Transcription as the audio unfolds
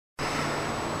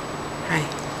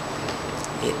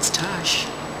It's Tosh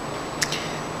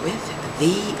with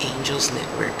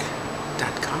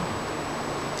theangelsnetwork.com.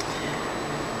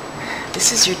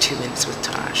 This is your 2 minutes with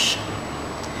Tosh.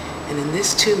 And in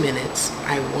this 2 minutes,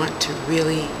 I want to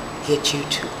really get you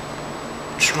to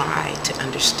try to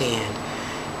understand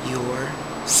your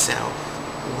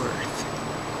self-worth.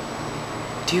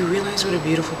 Do you realize what a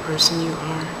beautiful person you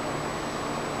are?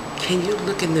 Can you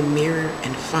look in the mirror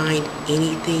and find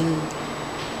anything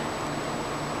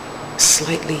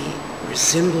slightly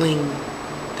resembling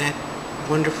that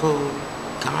wonderful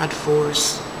God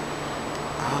force,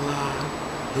 Allah,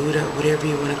 Buddha, whatever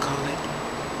you want to call it?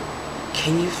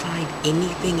 Can you find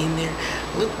anything in there?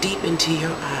 Look deep into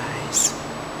your eyes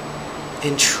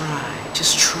and try,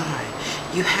 just try.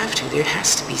 You have to. There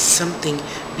has to be something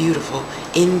beautiful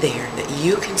in there that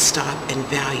you can stop and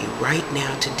value right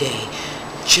now, today,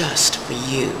 just for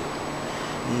you.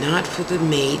 Not for the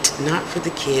mate, not for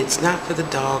the kids, not for the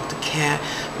dog, the cat,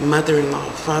 mother-in-law,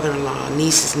 father-in-law,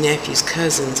 nieces, nephews,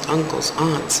 cousins, uncles,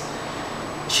 aunts.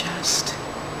 Just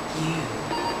you,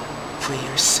 for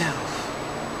yourself,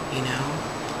 you know?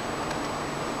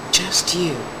 Just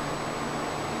you.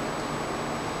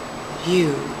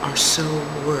 You are so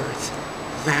worth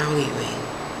valuing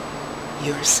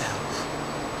yourself.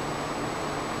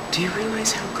 Do you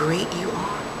realize how great you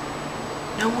are?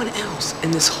 No one else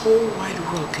in this whole wide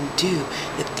world can do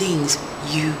the things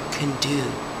you can do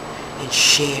and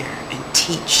share and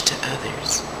teach to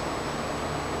others.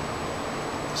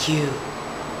 You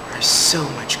are so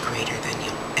much greater than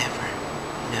you'll ever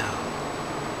know.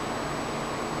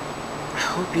 I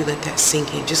hope you let that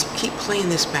sink in. Just keep playing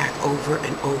this back over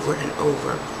and over and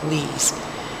over, please,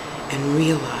 and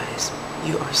realize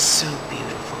you are so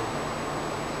beautiful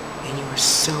and you are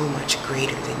so much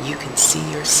greater than you can see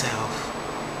yourself.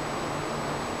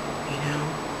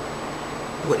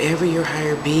 Whatever your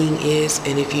higher being is,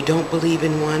 and if you don't believe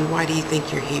in one, why do you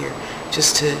think you're here?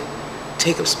 Just to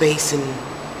take up space and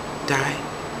die?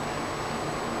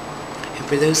 And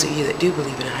for those of you that do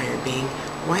believe in a higher being,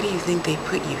 why do you think they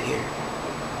put you here?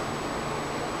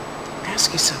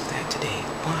 Ask yourself that today.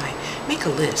 Why? Make a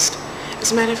list.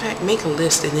 As a matter of fact, make a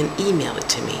list and then email it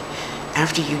to me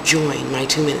after you join my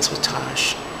 2 minutes with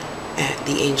Tosh at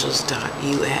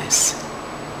theangels.us.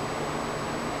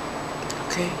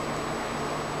 Okay?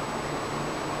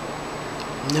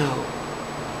 Know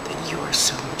that you are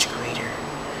so much greater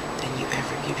than you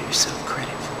ever give yourself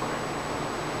credit for.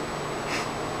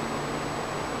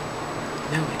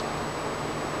 Know it.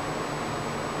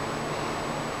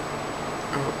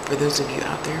 Or for those of you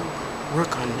out there,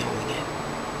 work on knowing it.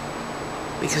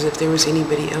 Because if there was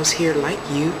anybody else here like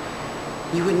you,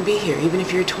 you wouldn't be here. Even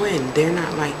if you're a twin, they're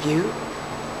not like you.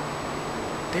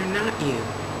 They're not you.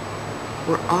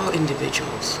 We're all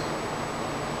individuals.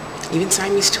 Even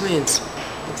Siamese twins,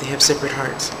 if they have separate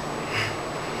hearts.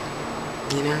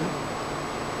 You know?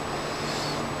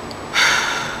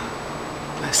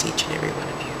 Bless each and every one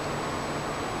of you.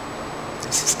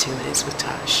 This is 2 minutes with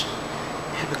Tosh.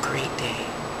 Have a great day.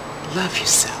 Love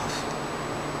yourself.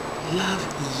 Love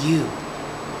you.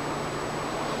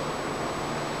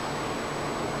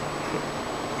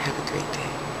 Have a great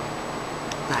day.